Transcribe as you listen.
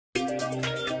I'm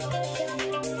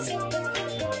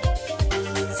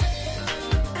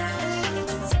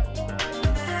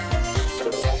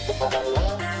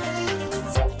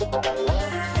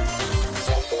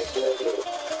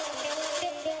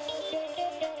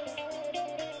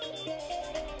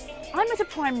at a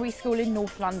primary school in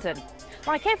North London.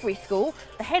 Like every school,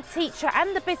 the head teacher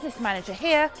and the business manager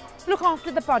here look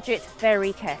after the budget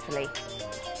very carefully.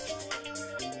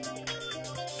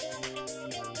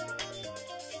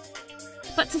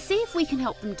 But to see if we can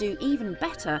help them do even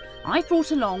better, I've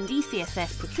brought along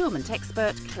DCSS procurement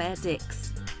expert Claire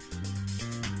Dix.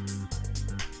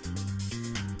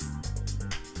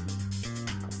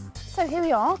 So here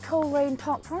we are, Coleraine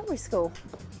Park Primary School.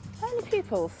 How many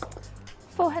pupils?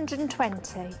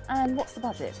 420. And what's the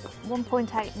budget?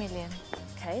 1.8 million.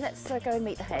 OK, let's go and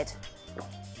meet the head.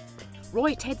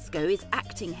 Roy Tedsco is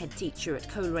acting head teacher at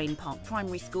Coleraine Park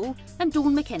Primary School and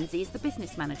Dawn Mackenzie is the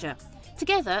business manager.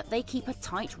 Together, they keep a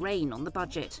tight rein on the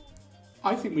budget.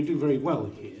 I think we do very well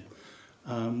here.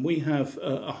 We have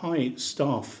a high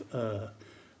staff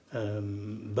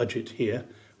budget here,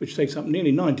 which takes up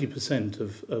nearly 90%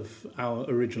 of our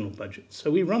original budget. So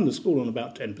we run the school on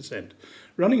about 10%.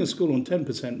 Running a school on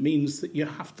 10% means that you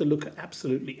have to look at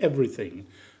absolutely everything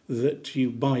that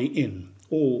you buy in,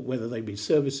 or whether they be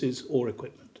services or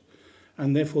equipment.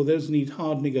 And therefore, those need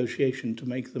hard negotiation to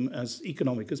make them as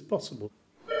economic as possible.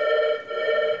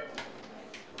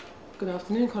 Good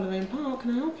afternoon, Coleraine Park.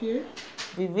 Can I help you?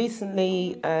 We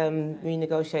recently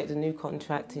renegotiated a new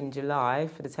contract in July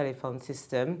for the telephone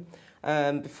system.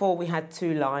 Before we had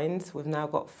 2 lines, we've now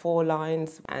got 4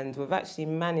 lines, and we've actually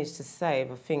managed to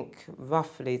save, I think,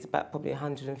 roughly, it's about probably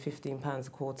 £115 a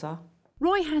quarter.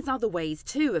 Roy has other ways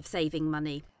too of saving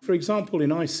money. For example,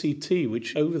 in ICT,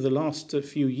 which over the last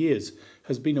few years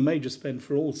has been a major spend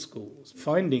for all schools,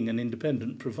 finding an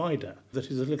independent provider that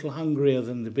is a little hungrier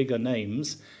than the bigger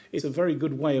names is a very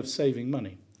good way of saving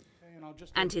money.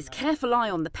 And his careful eye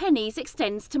on the pennies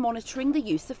extends to monitoring the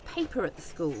use of paper at the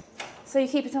school. So you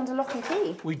keep it under lock and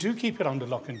key? We do keep it under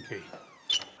lock and key.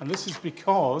 And this is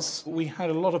because we had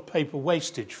a lot of paper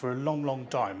wastage for a long, long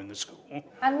time in the school.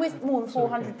 And with more than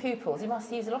 400 pupils, you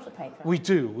must use a lot of paper. We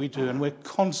do, and we're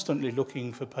constantly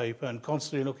looking for paper and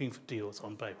constantly looking for deals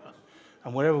on paper.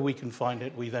 And wherever we can find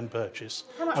it, we then purchase.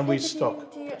 How much and we paper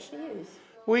stock. do you actually use?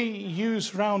 We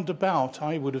use round about,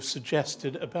 I would have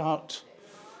suggested, about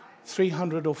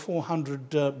 300 or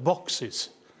 400 boxes.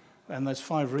 And there's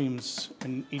 5 reams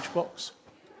in each box,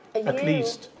 at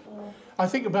least. Or? I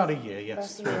think about a year,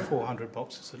 yes, 300 or 400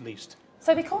 boxes at least.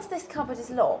 So because this cupboard is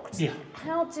locked, yeah.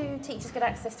 How do teachers get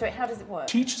access to it? How does it work?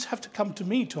 Teachers have to come to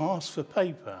me to ask for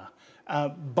paper.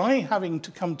 By having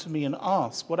to come to me and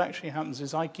ask, what actually happens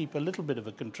is I keep a little bit of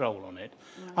a control on it.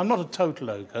 Right. I'm not a total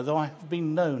ogre, though I have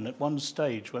been known at one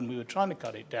stage when we were trying to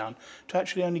cut it down to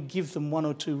actually only give them 1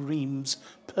 or 2 reams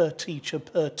per teacher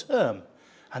per term.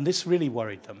 And this really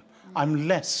worried them. I'm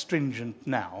less stringent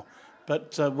now,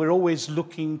 but we're always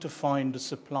looking to find a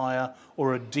supplier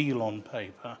or a deal on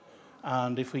paper.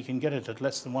 And if we can get it at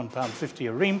less than £1.50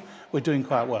 a ream, we're doing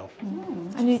quite well.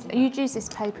 Mm. And you'd use this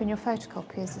paper in your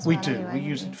photocopiers as well? We do. Anyway, we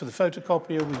use it for the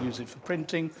photocopier, we use it for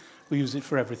printing, we use it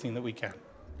for everything that we can.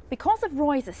 Because of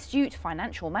Roy's astute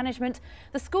financial management,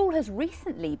 the school has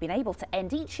recently been able to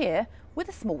end each year with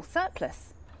a small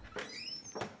surplus.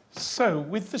 So,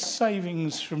 with the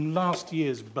savings from last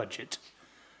year's budget,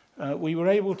 we were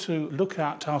able to look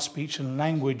at our speech and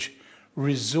language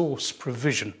resource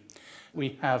provision.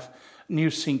 We have new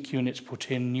sink units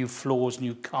put in, new floors,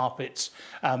 new carpets.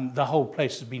 The whole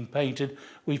place has been painted.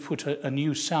 We've put a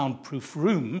new soundproof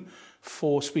room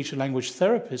for speech and language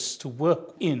therapists to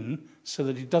work in so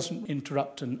that it doesn't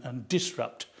interrupt and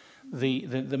disrupt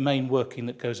the main working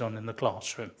that goes on in the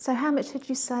classroom. So how much had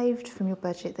you saved from your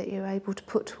budget that you were able to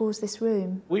put towards this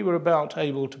room? We were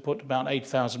able to put about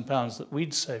 £8,000 that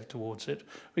we'd saved towards it.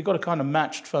 We got a kind of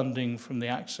matched funding from the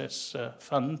Access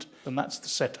Fund, and that's the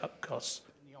set-up costs.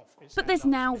 But there's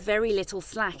now very little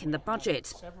slack in the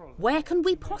budget. Where can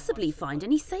we possibly find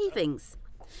any savings?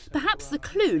 Perhaps the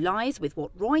clue lies with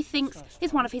what Roy thinks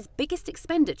is one of his biggest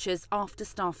expenditures after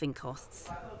staffing costs.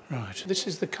 Right, this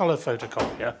is the colour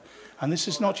photocopier, and this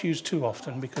is not used too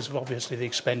often because of obviously the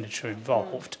expenditure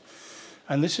involved.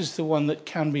 And this is the one that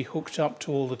can be hooked up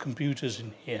to all the computers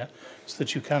in here so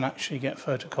that you can actually get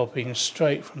photocopying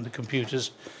straight from the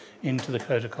computers into the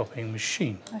photocopying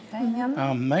machine. Okay.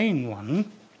 Our main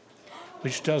one,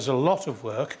 which does a lot of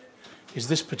work, is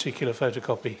this particular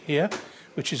photocopy here,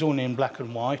 which is only in black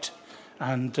and white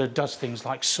and does things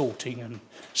like sorting and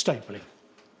stapling.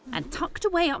 And tucked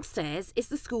away upstairs is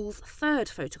the school's third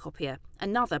photocopier,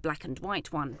 another black and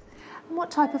white one. And what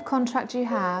type of contract do you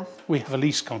have? We have a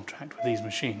lease contract with these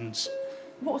machines.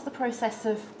 What was the process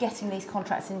of getting these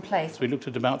contracts in place? We looked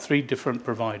at about 3 different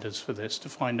providers for this to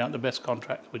find out the best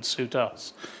contract that would suit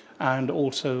us. And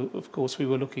also, of course, we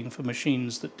were looking for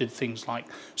machines that did things like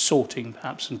sorting,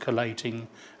 perhaps, and collating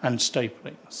and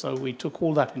stapling. So we took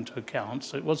all that into account.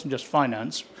 So it wasn't just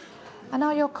finance. And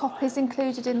are your copies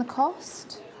included in the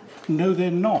cost? No,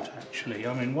 they're not, actually.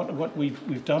 I mean, what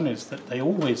we've done is that they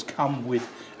always come with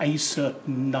a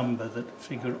certain number that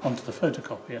figure onto the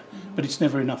photocopier, but it's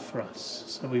never enough for us.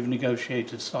 So we've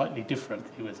negotiated slightly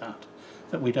differently with that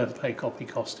we don't pay copy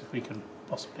cost if we can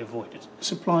possibly avoid it.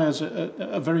 Suppliers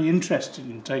are very interested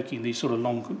in taking these sort of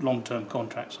long-term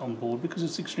contracts on board because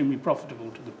it's extremely profitable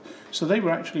to them. So they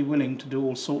were actually willing to do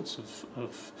all sorts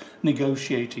of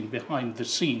negotiating behind the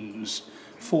scenes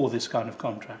for this kind of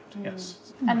contract,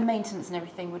 yes. And the maintenance and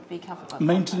everything would be covered by the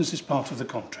Maintenance is part of the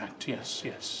contract, yes,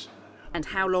 yes. And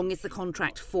how long is the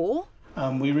contract for?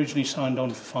 We originally signed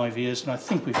on for 5 years, and I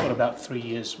think we've got about 3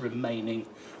 years remaining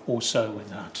or so with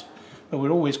that. But we're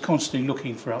always constantly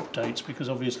looking for updates because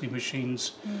obviously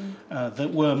machines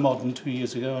that were modern 2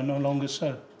 years ago are no longer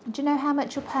so. Do you know how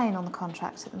much you're paying on the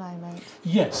contract at the moment?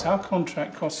 Yes, our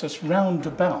contract costs us round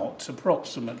about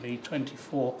approximately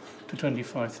 £24,000 to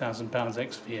 £25,000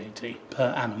 ex VAT per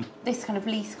annum. This kind of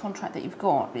lease contract that you've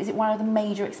got, is it one of the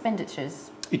major expenditures?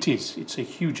 It is. It's a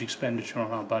huge expenditure on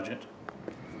our budget.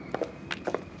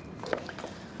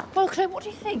 Well, Claire, what do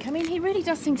you think? I mean, he really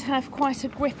does seem to have quite a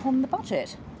grip on the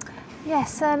budget.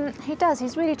 Yes, he does.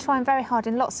 He's really trying very hard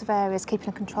in lots of areas,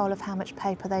 keeping control of how much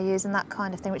paper they use and that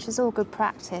kind of thing, which is all good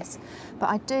practice. But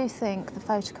I do think the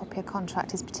photocopier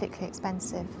contract is particularly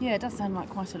expensive. Yeah, it does sound like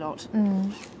quite a lot.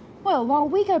 Well, while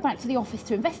we go back to the office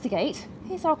to investigate,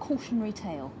 here's our cautionary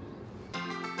tale.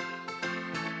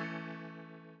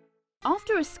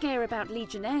 After a scare about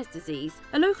Legionnaire's disease,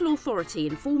 a local authority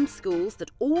informed schools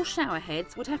that all shower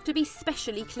heads would have to be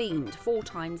specially cleaned 4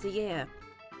 times a year.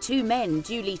 2 men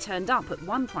duly turned up at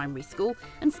one primary school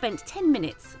and spent 10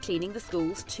 minutes cleaning the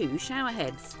school's 2 shower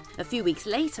heads. A few weeks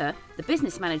later, the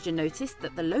business manager noticed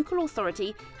that the local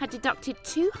authority had deducted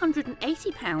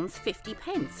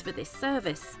 £280.50 for this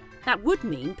service. That would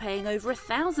mean paying over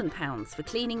 £1,000 for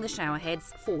cleaning the shower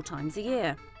heads 4 times a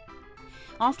year.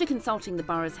 After consulting the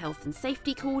borough's health and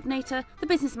safety coordinator, the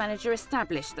business manager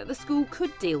established that the school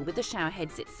could deal with the shower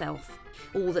heads itself.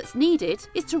 All that's needed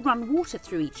is to run water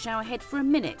through each shower head for a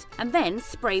minute and then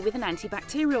spray with an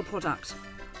antibacterial product.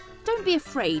 Don't be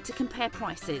afraid to compare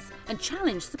prices and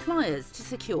challenge suppliers to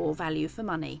secure value for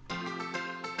money.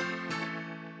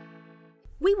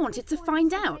 We wanted to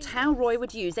find out how Roy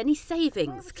would use any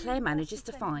savings Claire manages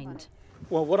to find.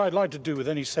 Well, what I'd like to do with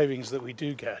any savings that we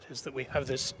do get is that we have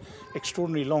this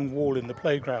extraordinary long wall in the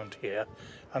playground here,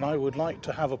 and I would like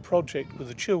to have a project with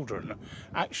the children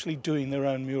actually doing their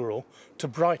own mural to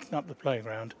brighten up the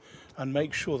playground and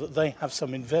make sure that they have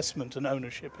some investment and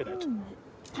ownership in it.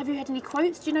 Have you had any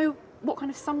quotes? Do you know what kind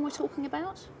of sum we're talking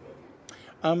about?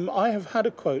 I have had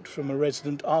a quote from a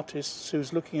resident artist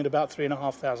who's looking at about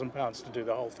 £3,500 to do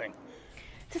the whole thing.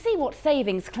 To see what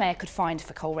savings Claire could find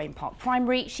for Coleraine Park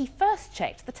Primary, she first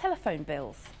checked the telephone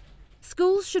bills.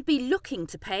 Schools should be looking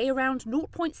to pay around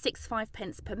 0.65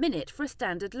 pence per minute for a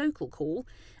standard local call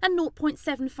and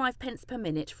 0.75 pence per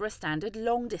minute for a standard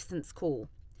long-distance call.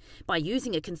 By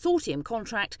using a consortium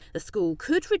contract, the school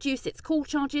could reduce its call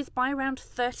charges by around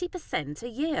 30% a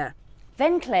year.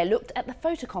 Then Claire looked at the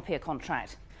photocopier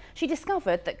contract. She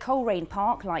discovered that Coleraine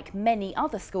Park, like many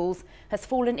other schools, has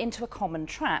fallen into a common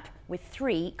trap with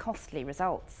 3 costly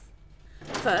results.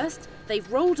 First, they've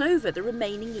rolled over the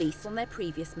remaining lease on their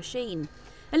previous machine.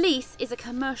 A lease is a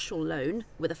commercial loan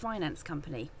with a finance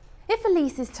company. If a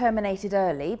lease is terminated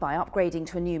early by upgrading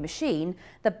to a new machine,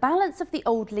 the balance of the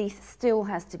old lease still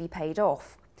has to be paid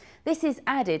off. This is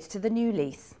added to the new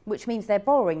lease, which means they're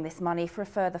borrowing this money for a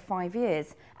further 5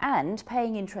 years and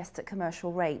paying interest at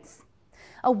commercial rates.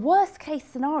 A worst-case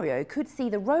scenario could see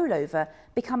the rollover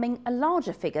becoming a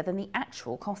larger figure than the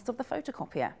actual cost of the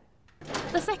photocopier.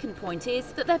 The second point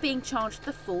is that they're being charged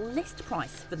the full list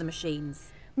price for the machines.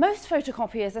 Most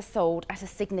photocopiers are sold at a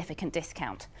significant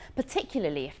discount,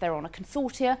 particularly if they're on a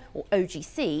consortia or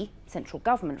OGC, Central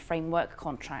Government Framework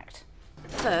contract.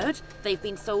 Third, they've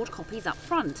been sold copies up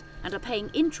front and are paying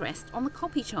interest on the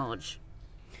copy charge.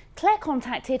 Claire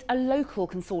contacted a local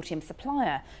consortium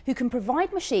supplier who can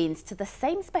provide machines to the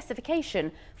same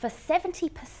specification for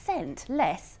 70%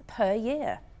 less per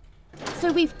year.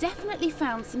 So we've definitely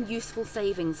found some useful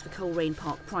savings for Coleraine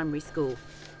Park Primary School.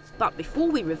 But before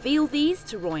we reveal these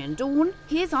to Roy and Dawn,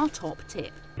 here's our top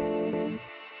tip.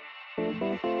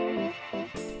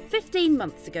 15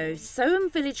 months ago,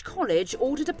 Soham Village College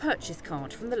ordered a purchase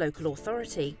card from the local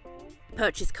authority.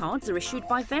 Purchase cards are issued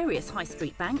by various high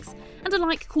street banks and are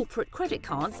like corporate credit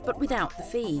cards but without the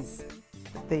fees.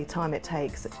 The time it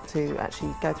takes to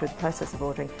actually go through the process of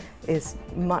ordering is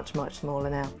much, much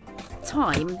smaller now.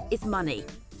 Time is money.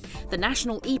 The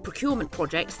National E-Procurement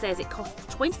Project says it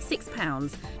costs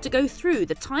 £26 to go through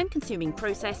the time-consuming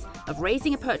process of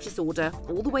raising a purchase order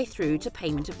all the way through to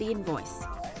payment of the invoice.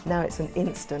 Now it's an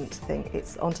instant thing.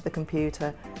 It's onto the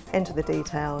computer, enter the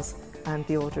details, and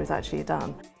the order is actually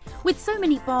done. With so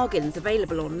many bargains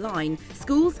available online,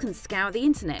 schools can scour the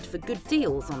internet for good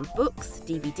deals on books,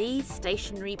 DVDs,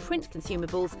 stationery, print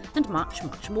consumables and much,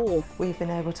 much more. We've been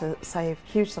able to save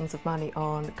huge sums of money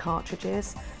on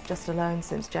cartridges. Just alone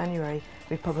since January,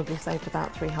 we've probably saved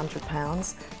about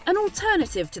 £300. An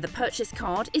alternative to the purchase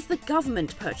card is the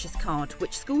government purchase card,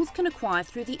 which schools can acquire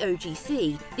through the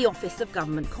OGC, the Office of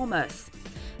Government Commerce.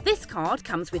 This card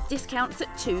comes with discounts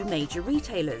at 2 major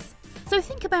retailers. So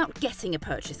think about getting a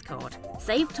purchase card.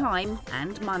 Save time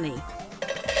and money.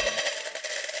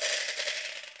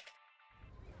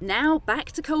 Now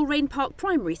back to Coleraine Park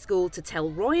Primary School to tell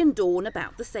Roy and Dawn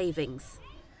about the savings.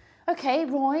 OK,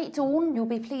 Roy, Dawn, you'll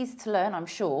be pleased to learn, I'm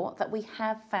sure, that we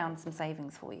have found some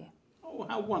savings for you. Oh,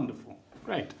 how wonderful.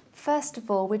 Great. First of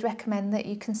all, we'd recommend that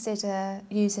you consider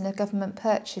using a government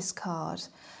purchase card.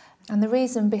 And the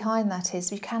reason behind that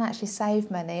is you can actually save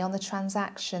money on the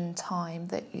transaction time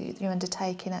that you're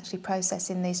undertaking actually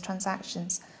processing these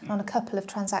transactions. On a couple of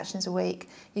transactions a week,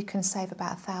 you can save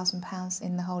about £1,000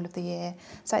 in the whole of the year.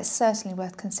 So it's certainly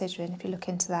worth considering if you look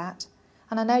into that.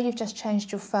 And I know you've just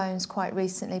changed your phones quite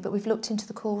recently, but we've looked into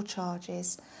the call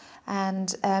charges.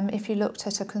 And if you looked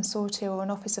at a consortia or an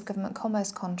Office of Government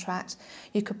Commerce contract,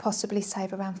 you could possibly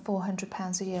save around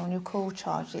 £400 a year on your call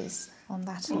charges on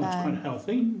that alone. That's quite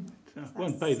healthy.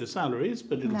 Won't pay the salaries,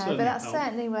 but it'll certainly help.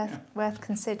 Certainly worth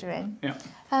considering. Yeah.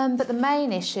 But the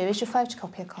main issue is your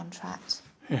photocopier contract.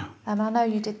 Yeah. I know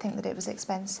you did think that it was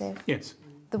expensive. Yes.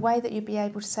 The way that you'd be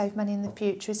able to save money in the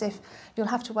future is if you'll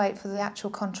have to wait for the actual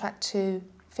contract to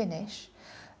finish.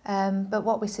 But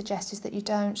what we suggest is that you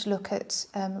don't look at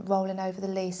rolling over the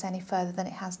lease any further than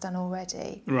it has done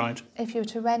already. Right. If you were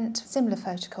to rent similar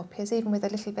photocopiers, even with a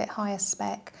little bit higher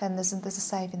spec, then there's a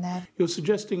saving there. You're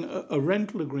suggesting a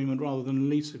rental agreement rather than a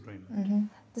lease agreement? Mm-hmm.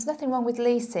 There's nothing wrong with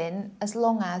leasing as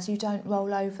long as you don't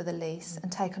roll over the lease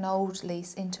and take an old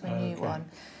lease into a new one.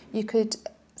 You could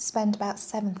spend about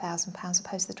 £7,000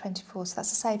 opposed to the 24, so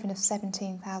that's a saving of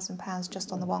 £17,000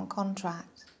 just on the one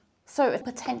contract. So a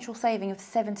potential saving of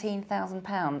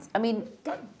 £17,000. I mean,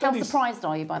 how surprised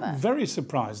are you by that? Very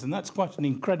surprised, and that's quite an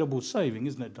incredible saving,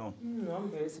 isn't it, Dawn?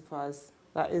 I'm very surprised.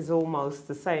 That is almost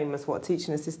the same as what a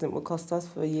teaching assistant would cost us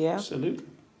for a year. Absolutely.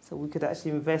 So we could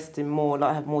actually invest in more,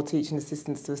 like have more teaching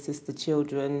assistants to assist the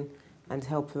children and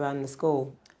help around the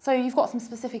school. So you've got some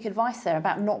specific advice there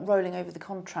about not rolling over the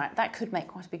contract. That could make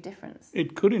quite a big difference.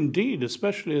 It could indeed,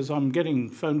 especially as I'm getting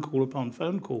phone call upon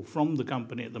phone call from the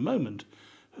company at the moment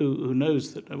who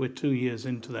knows that we're 2 years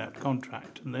into that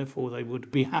contract and therefore they would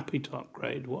be happy to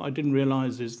upgrade. What I didn't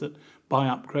realise is that by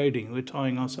upgrading we're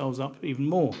tying ourselves up even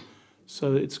more.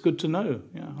 So it's good to know.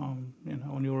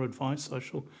 On your advice I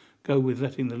shall go with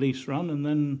letting the lease run and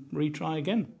then retry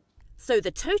again. So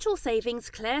the total savings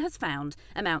Claire has found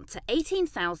amount to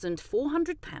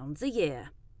 £18,400 a year.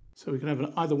 So we can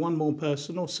have either one more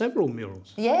person or several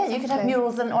murals. Yeah, you could have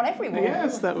murals on every wall.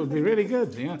 Yes, that would be really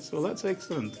good. Yes, well, that's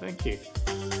excellent. Thank you.